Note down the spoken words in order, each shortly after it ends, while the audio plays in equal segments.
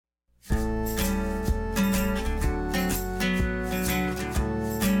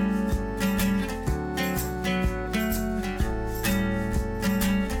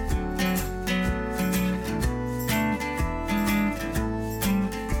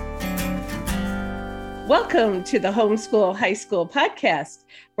Welcome to the Homeschool High School podcast,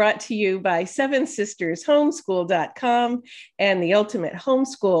 brought to you by Seven Sisters Homeschool.com and the Ultimate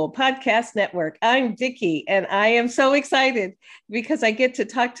Homeschool Podcast Network. I'm Vicki, and I am so excited because I get to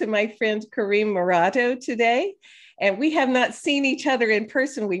talk to my friend Karim Morato today. And we have not seen each other in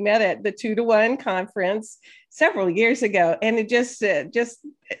person. We met at the 2-to-1 conference several years ago. And it just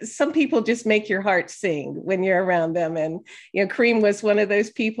some people just make your heart sing when you're around them. And, Karim was one of those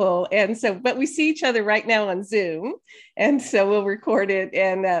people. And so, but we see each other right now on Zoom. And so we'll record it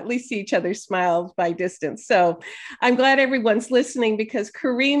and at least see each other's smiles by distance. So I'm glad everyone's listening because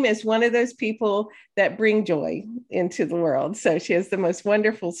Karim is one of those people that bring joy into the world. So she has the most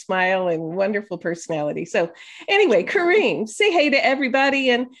wonderful smile and wonderful personality. So anyway, Karim, say hey to everybody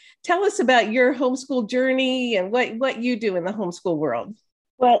and tell us about your homeschool journey and what you do in the homeschool world.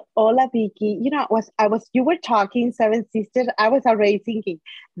 Well, hola, Vicky. You were talking Seven Sisters. I was already thinking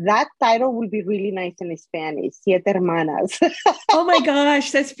that title would be really nice in Spanish, Siete Hermanas. Oh my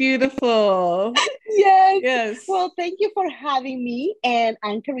gosh, that's beautiful. Yes. Well, thank you for having me. And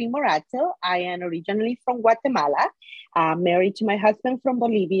I'm Karim Morato. I am originally from Guatemala, married to my husband from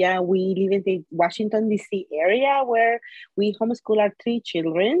Bolivia. We live in the Washington, D.C. area where we homeschool our 3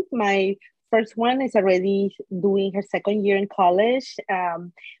 children. My first one is already doing her second year in college.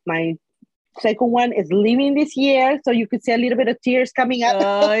 My second one is leaving this year, so you could see a little bit of tears coming up.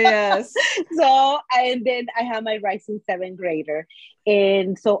 Oh, yes. And then I have my rising 7th grader.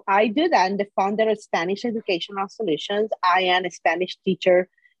 And so I do that. I'm the founder of Spanish Educational Solutions. I am a Spanish teacher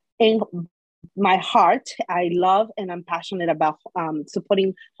in my heart. I love and I'm passionate about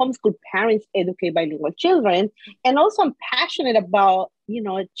supporting homeschool parents educate bilingual children. And also I'm passionate about,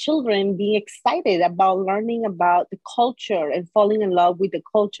 children being excited about learning about the culture and falling in love with the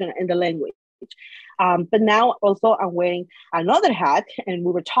culture and the language. But now also I'm wearing another hat, and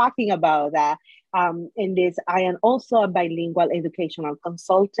we were talking about that. In this, I am also a bilingual educational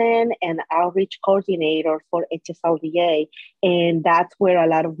consultant and outreach coordinator for HSLDA. And that's where a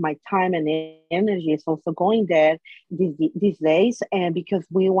lot of my time and energy is also going there these days. And because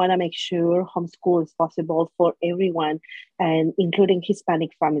we want to make sure homeschool is possible for everyone, and including Hispanic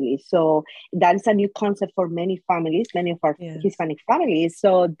families. So that is a new concept for many families, many of our Hispanic families.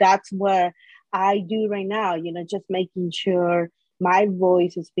 So that's what I do right now, just making sure my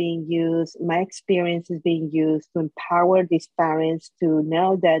voice is being used, my experience is being used to empower these parents to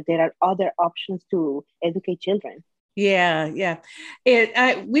know that there are other options to educate children. Yeah.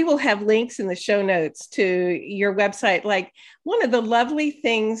 We will have links in the show notes to your website. Like, one of the lovely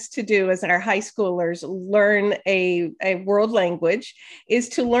things to do as our high schoolers learn a world language is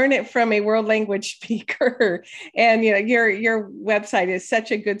to learn it from a world language speaker. And your website is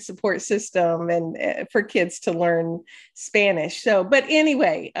such a good support system and for kids to learn Spanish. So, but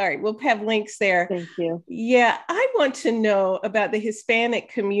anyway, all right, we'll have links there. Thank you. Yeah, I want to know about the Hispanic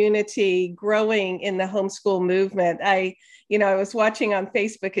community growing in the homeschool movement. I was watching on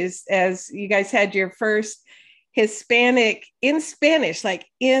Facebook as you guys had your first Hispanic in Spanish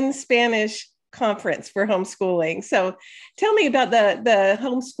conference for homeschooling. So tell me about the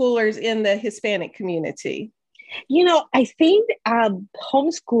homeschoolers in the Hispanic community. I think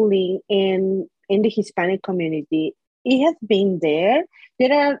homeschooling in the Hispanic community, it has been there.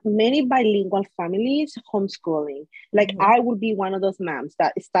 There are many bilingual families homeschooling. Like I would be one of those moms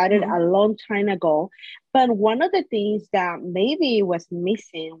that started a long time ago. But one of the things that maybe was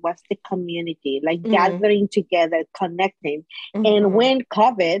missing was the community, like gathering together, connecting. And when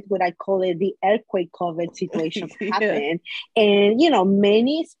COVID, what I call it, the earthquake COVID situation happened, and,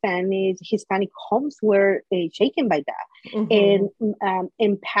 many Hispanic homes were shaken by that.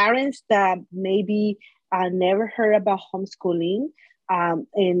 And parents that maybe never heard about homeschooling,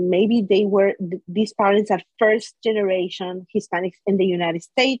 and maybe these parents are first generation Hispanics in the United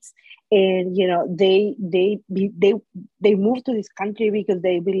States, and they moved to this country because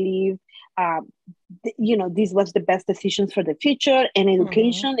they believe this was the best decisions for the future, and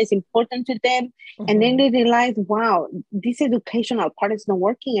education is important to them. And then they realize, wow, this educational part is not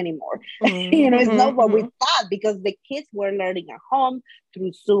working anymore. It's not what we thought, because the kids were learning at home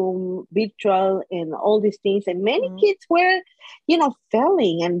through Zoom, virtual, and all these things. And many kids were,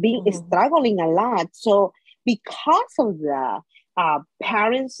 failing and struggling a lot. So because of that,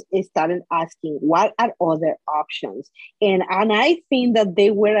 parents started asking, what are other options? And I think that they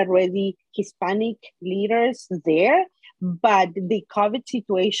were already Hispanic leaders there, but the COVID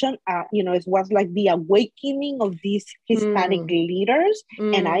situation, it was like the awakening of these Hispanic leaders.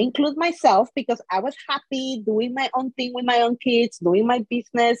 And I include myself, because I was happy doing my own thing with my own kids, doing my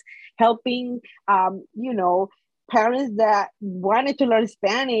business, helping, parents that wanted to learn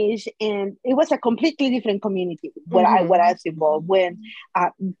Spanish, and it was a completely different community where I was involved when,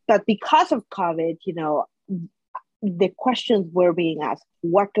 but because of COVID, the questions were being asked: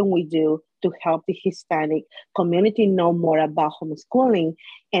 what can we do to help the Hispanic community know more about homeschooling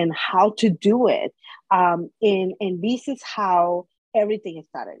and how to do it? And this is how everything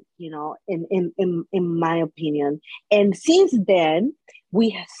started, in my opinion. And since then, we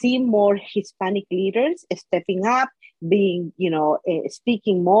have seen more Hispanic leaders stepping up, being,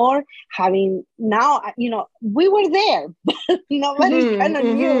 speaking more, having now, we were there, but nobody kind of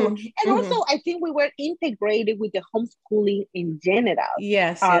knew. And also, I think we were integrated with the homeschooling in general.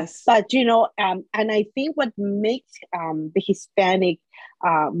 Yes. But, and I think what makes the Hispanic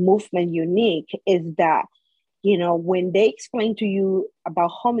movement unique is that, when they explain to you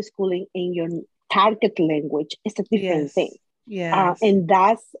about homeschooling in your target language, it's a different thing. Yes. And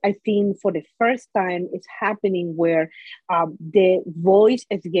that's, I think, for the first time, it's happening where the voice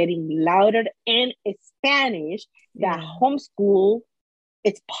is getting louder and it's Spanish, that homeschool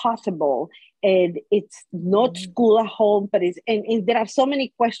is possible. And it's not school at home, but and there are so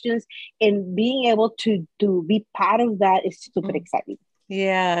many questions, and being able to be part of that is super exciting.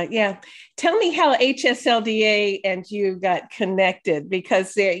 Yeah. Tell me how HSLDA and you got connected,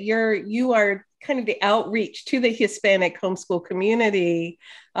 because you are kind of the outreach to the Hispanic homeschool community.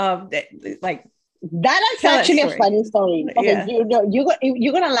 That is actually a funny story. Okay,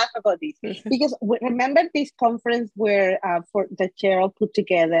 you're gonna laugh about this because remember this conference where for the Cheryl put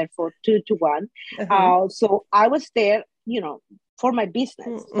together for 2 to 1. So I was there, for my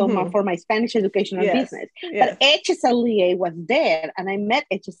business, for my Spanish educational business. But HSLDA was there, and I met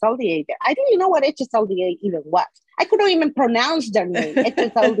HSLDA there. I didn't know what HSLDA even was. I couldn't even pronounce their name,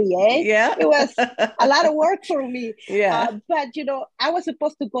 HSLDA. It was a lot of work for me. But, I was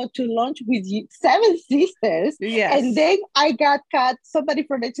supposed to go to lunch with 7 sisters. And then I got caught. Somebody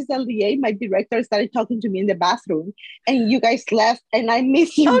from HSLDA, my director, started talking to me in the bathroom. And you guys left, and I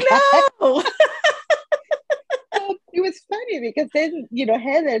missed you guys. No! It was funny because then,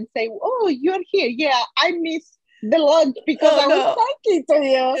 Heather say, "Oh, you're here. Yeah, I missed the lunch because I was talking to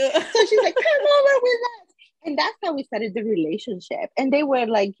you." So she's like, "Come over with us." And that's how we started the relationship. And they were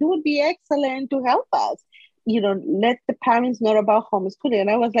like, "You would be excellent to help us. Let the parents know about homeschooling." And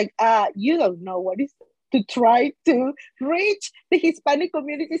I was like, you don't know what is to try to reach the Hispanic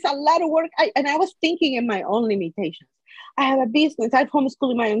community. It's a lot of work. And I was thinking in my own limitations. I have a business. I've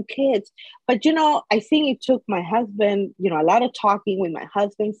homeschooling my own kids. But, I think it took my husband, a lot of talking with my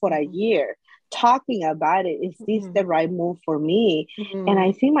husband for a year, talking about it. Is this the right move for me? And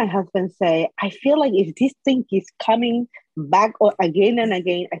I think my husband say, I feel like if this thing is coming back or again and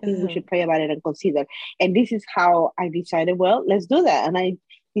again, I think we should pray about it and consider. And this is how I decided, well, let's do that. And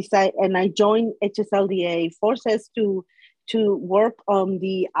I joined HSLDA forces to work on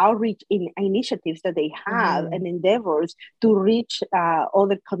the outreach initiatives that they have and endeavors to reach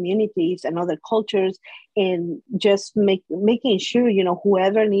other communities and other cultures, and just making sure,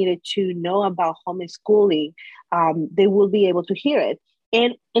 whoever needed to know about homeschooling, they will be able to hear it.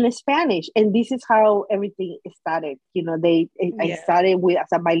 And in Spanish, and this is how everything started. I started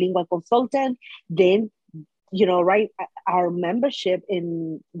as a bilingual consultant, then our membership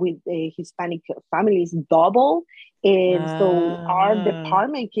with the Hispanic families double. And so our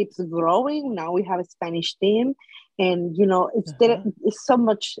department keeps growing. Now we have a Spanish team, and there is so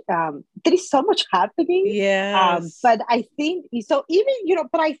much happening. But I think so. Even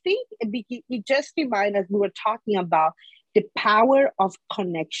but I think it just reminds us, we were talking about the power of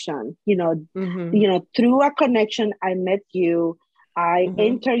connection. Through a connection, I met you. I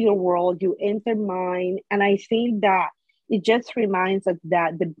enter your world, you enter mine. And I think that it just reminds us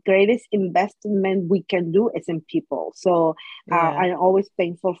that the greatest investment we can do is in people. So I'm always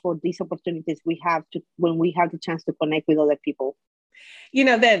thankful for these opportunities we have when we have the chance to connect with other people.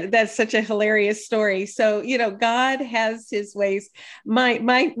 That's such a hilarious story. So, God has his ways.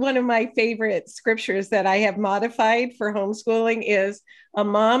 My one of my favorite scriptures that I have modified for homeschooling is, a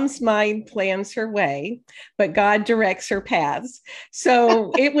mom's mind plans her way, but God directs her paths.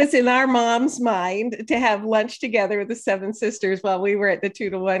 So it was in our mom's mind to have lunch together with the 7 sisters while we were at the 2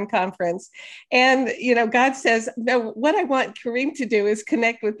 to 1 conference. And, God says, no, what I want Karim to do is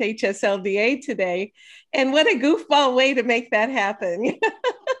connect with HSLDA today. And what a goofball way to make that happen.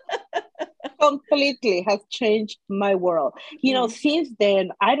 Completely has changed my world. Since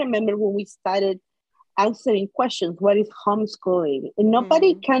then, I remember when we started answering questions, what is homeschooling? And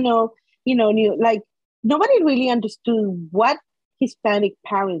nobody kind of, knew, like, nobody really understood what Hispanic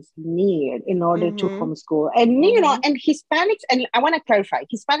parents need in order to homeschool. And, and Hispanics, and I want to clarify,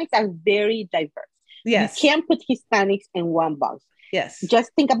 Hispanics are very diverse. You Yes. can't put Hispanics in one box. Yes.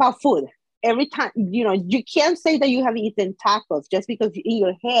 Just think about food. Every time, you can't say that you have eaten tacos just because in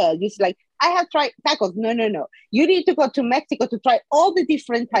your head, it's like, I have tried tacos. No, no, no. You need to go to Mexico to try all the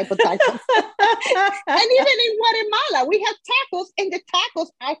different type of tacos. And even in Guatemala, we have tacos, and the tacos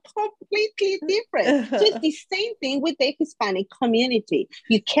are completely different. So it's the same thing with the Hispanic community.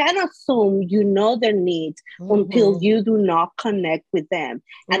 You can't assume you know their needs until you do not connect with them.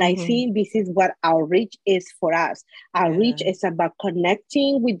 And I think this is what outreach is for us. Outreach is about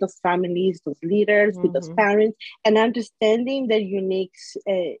connecting with those families, those leaders, with those parents, and understanding their unique,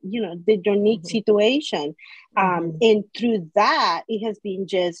 the unique situation. And through that, it has been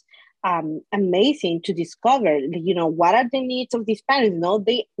just amazing to discover, what are the needs of these parents.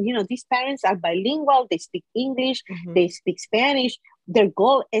 These parents are bilingual, they speak English, they speak Spanish. Their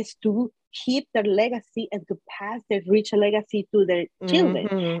goal is to keep their legacy and to pass their rich legacy to their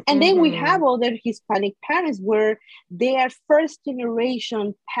children. And then we have other Hispanic parents where they are first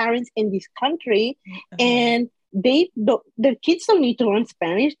generation parents in this country, and their kids don't need to learn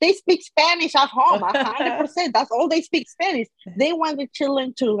Spanish. They speak Spanish at home 100%. That's all they speak, Spanish. They want the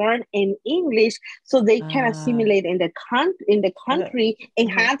children to learn in English so they can assimilate in the country and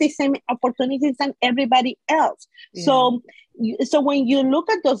have the same opportunities than everybody else. So when you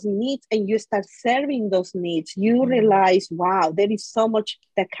look at those needs and you start serving those needs, you realize, wow, there is so much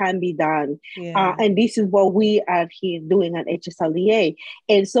that can be done. And this is what we are here doing at HSLDA.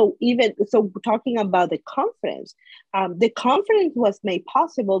 And so talking about the conference was made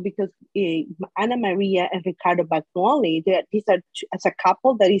possible because Ana Maria and Ricardo Bagnoli, these are as a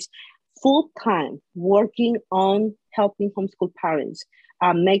couple that is full-time working on helping homeschool parents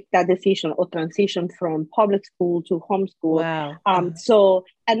make that decision or transition from public school to homeschool. Wow.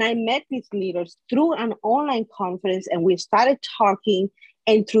 And I met these leaders through an online conference, and we started talking.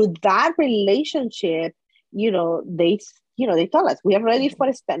 And through that relationship, they told us, we are ready for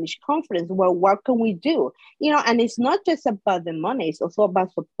a Spanish conference. Well, what can we do? And it's not just about the money. It's also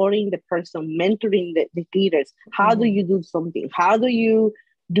about supporting the person, mentoring the leaders. How do you do something? How do you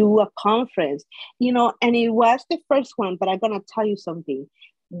do a conference? And it was the first one, but I'm going to tell you something.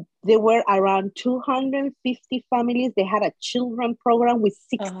 There were around 250 families. They had a children program with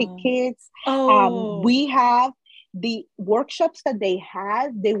 60 kids. We have the workshops that they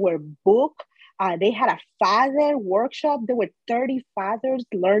had, they were booked. They had a father workshop. There were 30 fathers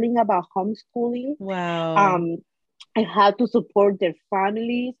learning about homeschooling. Wow. And how to support their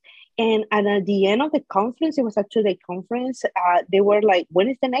families. And at the end of the conference, it was a 2-day conference. They were like, when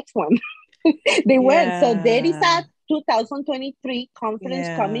is the next one? They went. So there is a 2023 conference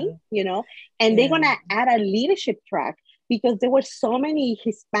coming, and they're going to add a leadership track because there were so many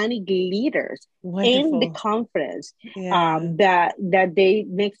Hispanic leaders in the conference that they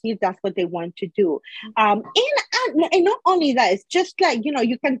next year, that's what they want to do. And not only that, it's just like,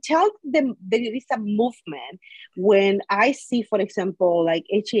 you can tell them there is a movement when I see, for example, like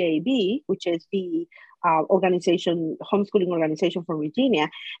HEAB, which is the homeschooling organization from Virginia.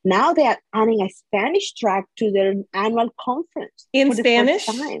 Now they are adding a Spanish track to their annual conference in Spanish.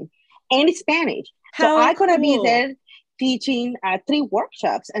 The first time. In Spanish. So I'm going to be there teaching 3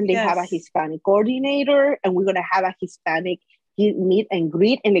 workshops, and they have a Hispanic coordinator, and we're going to have a Hispanic meet and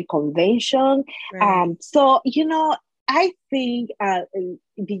greet in the convention. Right. I think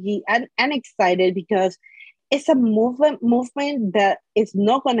I'm excited because it's a movement that is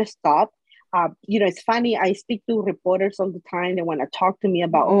not going to stop. It's funny. I speak to reporters all the time. They want to talk to me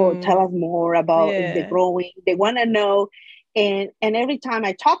about, tell us more about the growing. They want to know. And every time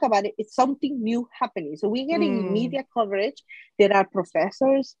I talk about it, it's something new happening. So we're getting media coverage. There are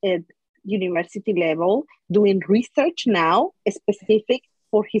professors at university level doing research now specific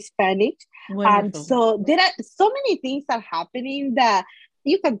for Hispanics. So there are so many things that are happening that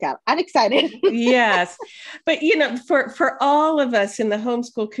you can tell. I'm excited. Yes. But, for all of us in the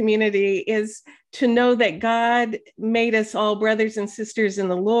homeschool community is to know that God made us all brothers and sisters in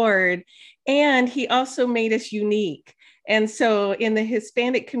the Lord, and he also made us unique. And so in the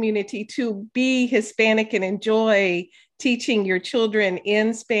Hispanic community, to be Hispanic and enjoy teaching your children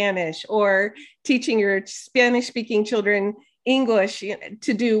in Spanish or teaching your Spanish-speaking children English,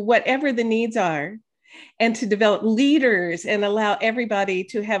 to do whatever the needs are, and to develop leaders and allow everybody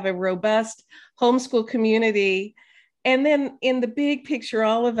to have a robust homeschool community. And then in the big picture,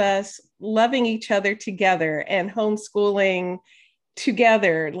 all of us loving each other together and homeschooling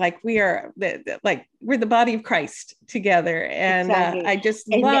together, like we're the body of Christ together. And exactly. I just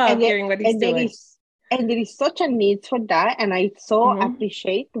love hearing what he's doing. And there is such a need for that. And I so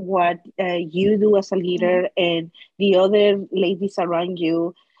appreciate what you do as a leader and the other ladies around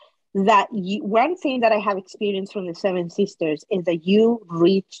you. that one thing that I have experienced from the Seven Sisters is that you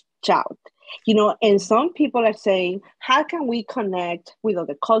reach out. And some people are saying, how can we connect with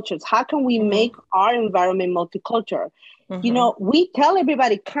other cultures? How can we make our environment multicultural? We tell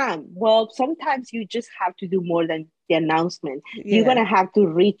everybody come. Well, sometimes you just have to do more than the announcement. You're going to have to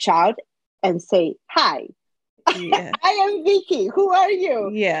reach out and say, hi, Yeah. I am Vicky. Who are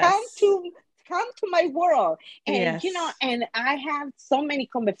you? Yes. Come to my world. And, and I have so many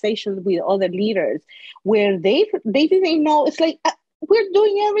conversations with other leaders where they didn't know. It's like, we're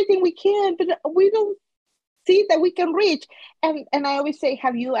doing everything we can, but we don't see that we can reach. And I always say,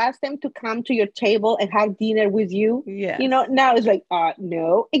 have you asked them to come to your table and have dinner with you? Yes. Now it's like,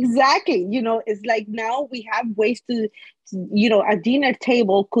 no, exactly. It's like now we have ways to, a dinner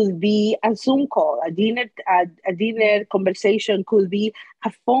table could be a Zoom call, a dinner conversation could be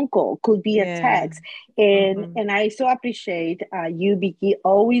a phone call, could be a text. And I so appreciate you, Vicky,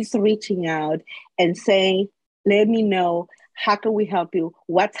 always reaching out and saying, let me know, how can we help you?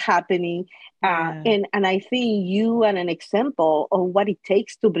 What's happening? And I think you are an example of what it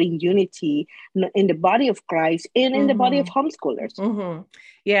takes to bring unity in the body of Christ and in the body of homeschoolers.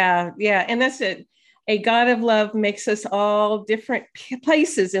 Yeah. And that's it. A God of love makes us all different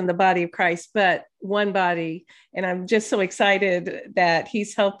places in the body of Christ, but one body. And I'm just so excited that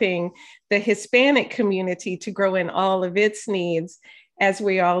he's helping the Hispanic community to grow in all of its needs as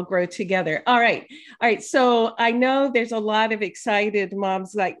we all grow together. All right. So I know there's a lot of excited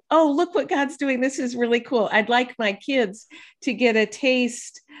moms like, oh, look what God's doing. This is really cool. I'd like my kids to get a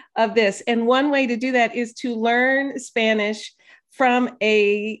taste of this. And one way to do that is to learn Spanish from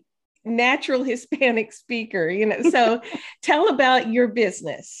a natural Hispanic speaker, So tell about your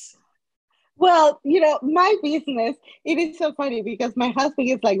business. Well, my business, it is so funny because my husband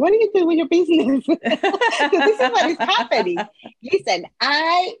is like, what are you doing with your business? So this is what is happening. Listen,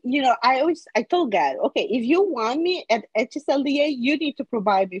 I told God, okay, if you want me at HSLDA, you need to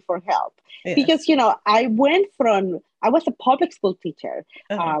provide me for help. Yes. Because, I was a public school teacher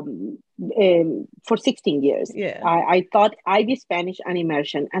for 16 years. Yeah. I taught IB Spanish and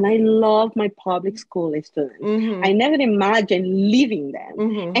immersion, and I love my public school students. I never imagined leaving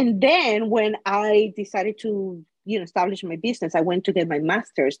them. And then when I decided to, establish my business, I went to get my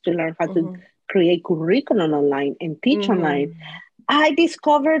master's to learn how to create curriculum online and teach online. I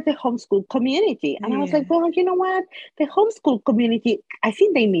discovered the homeschool community. And I was like, well, you know what? The homeschool community, I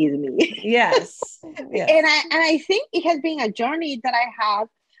think they need me. Yes. And I think it has been a journey that I have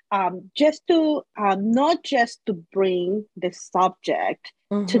just to, not just to bring the subject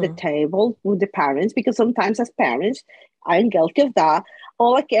to the table with the parents, because sometimes as parents, I'm guilty of that.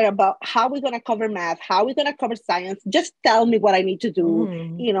 All I care about how we're going to cover math, how we're going to cover science. Just tell me what I need to do.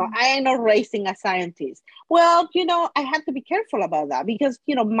 I am not raising a scientist. Well, I have to be careful about that because,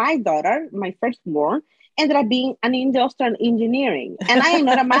 my daughter, my firstborn, ended up being an industrial engineering. And I am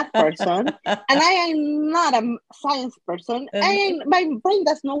not a math person. And I am not a science person. My brain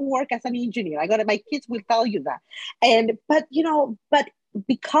does not work as an engineer. My kids will tell you that. But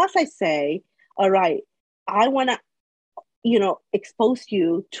because I say, all right, I want to, expose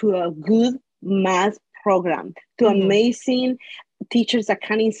you to a good math program, to amazing teachers that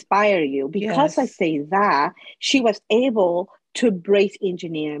can inspire you. Because I say that, she was able to embrace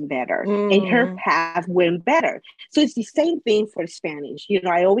engineering better and her path went better. So it's the same thing for Spanish.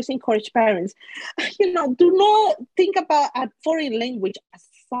 I always encourage parents, do not think about a foreign language as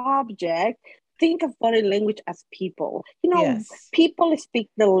subject. Think of foreign language as people. People speak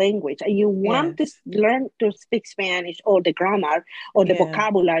the language and you want to learn to speak Spanish or the grammar or the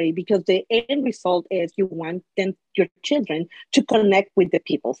vocabulary because the end result is you want your children to connect with the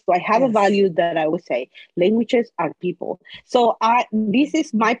people. So I have a value that I would say languages are people. So this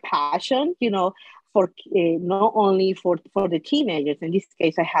is my passion, for not only for the teenagers. In this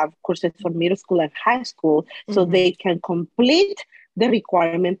case, I have courses for middle school and high school so they can complete the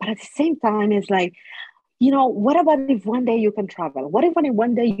requirement, but at the same time, it's like, what about if one day you can travel? What if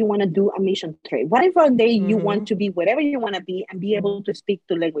one day you want to do a mission trip? What if one day you want to be wherever you want to be and be able to speak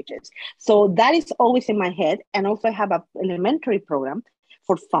two languages? So that is always in my head. And also I have an elementary program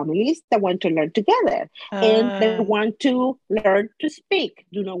for families that want to learn together and they want to learn to speak.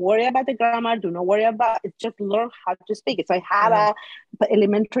 Do not worry about the grammar. Do not worry about it. Just learn how to speak. So I have an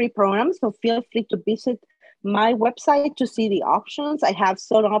elementary program. So feel free to visit my website to see the options. I have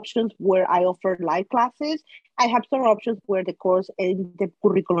some options where I offer live classes. I have some options where the course and the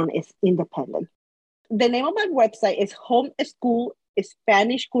curriculum is independent. The name of my website is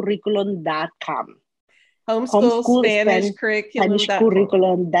homeschoolspanishcurriculum.com. Homeschool Spanish curriculum.com.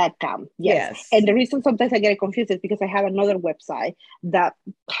 SpanishCurriculum.com. Yes. Yes. And the reason sometimes I get confused is because I have another website that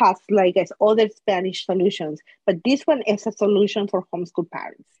has like as other Spanish solutions, but this one is a solution for homeschool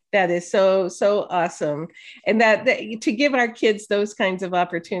parents. That is so awesome. And that to give our kids those kinds of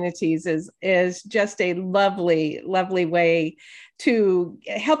opportunities is just a lovely way to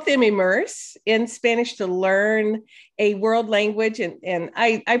help them immerse in Spanish, to learn a world language. And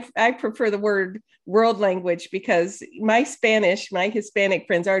I prefer the word world language because my Hispanic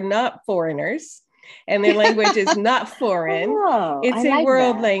friends are not foreigners and their language is not foreign. It's a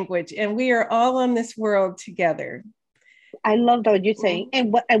world language, and we are all on this world together. I love what you're saying.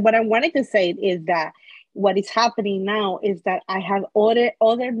 And what I wanted to say is that what is happening now is that I have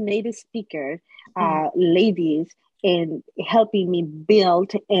other native speakers, ladies, in helping me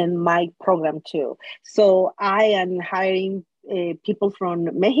build in my program too. So I am hiring people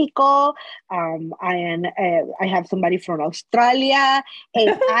from Mexico. I have somebody from Australia,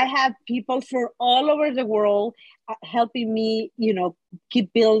 and I have people from all over the world helping me,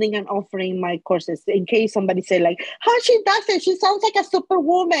 keep building and offering my courses. In case somebody say like, how she does it, she sounds like a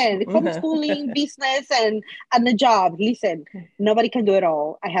superwoman, homeschooling, business, and a job. Listen, nobody can do it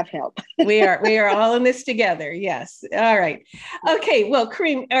all. I have help. we are all in this together. Yes. All right. Okay. Well,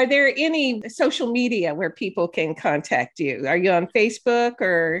 Karim, are there any social media where people can contact you? Are you on Facebook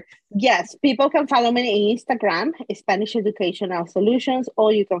or? Yes, people can follow me on Instagram, Spanish Educational Solutions,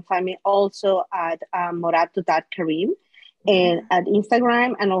 or you can find me also at morato.karim and at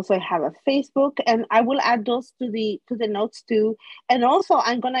Instagram, and also I have a Facebook, and I will add those to the notes too. And also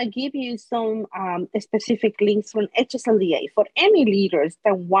I'm gonna give you some specific links from HSLDA for any leaders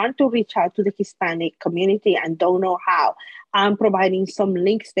that want to reach out to the Hispanic community and don't know how. I'm providing some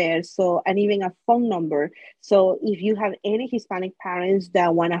links there, and even a phone number. So if you have any Hispanic parents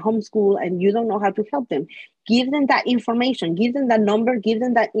that want to homeschool and you don't know how to help them, give them that information, give them that number, give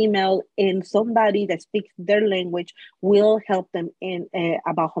them that email, and somebody that speaks their language will help them in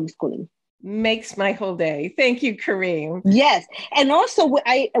about homeschooling. Makes my whole day. Thank you, Karim. Yes. And also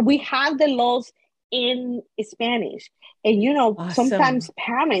we have the laws in Spanish. And, awesome. Sometimes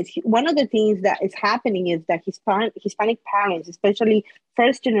parents, one of the things that is happening is that Hispanic parents, especially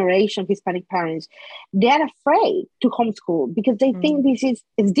first generation Hispanic parents, they're afraid to homeschool because they think is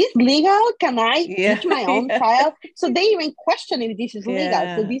this legal? Can I teach my own child? So they even question if this is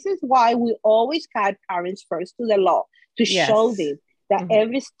legal. So this is why we always guide parents first to the law to show them that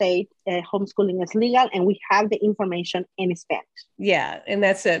every state homeschooling is legal, and we have the information in Spanish. Yeah, and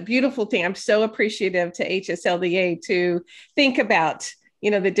that's a beautiful thing. I'm so appreciative to HSLDA to think about,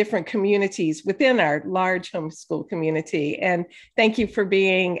 the different communities within our large homeschool community. And thank you for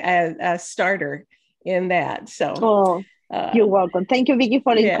being a starter in that. So, you're welcome. Thank you, Vicki,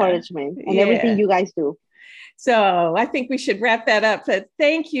 for the encouragement and everything you guys do. So I think we should wrap that up. But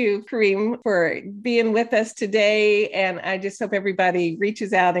thank you, Karim, for being with us today. And I just hope everybody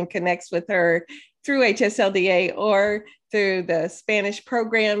reaches out and connects with her through HSLDA or through the Spanish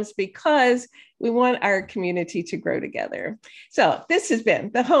programs, because we want our community to grow together. So this has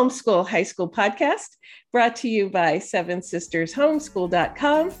been the Homeschool High School Podcast, brought to you by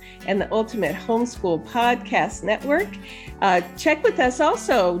 7sistershomeschool.com and the Ultimate Homeschool Podcast Network. Check with us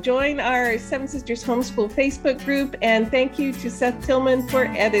also. Join our Seven Sisters Homeschool Facebook group. And thank you to Seth Tillman for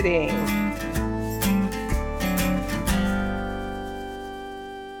editing.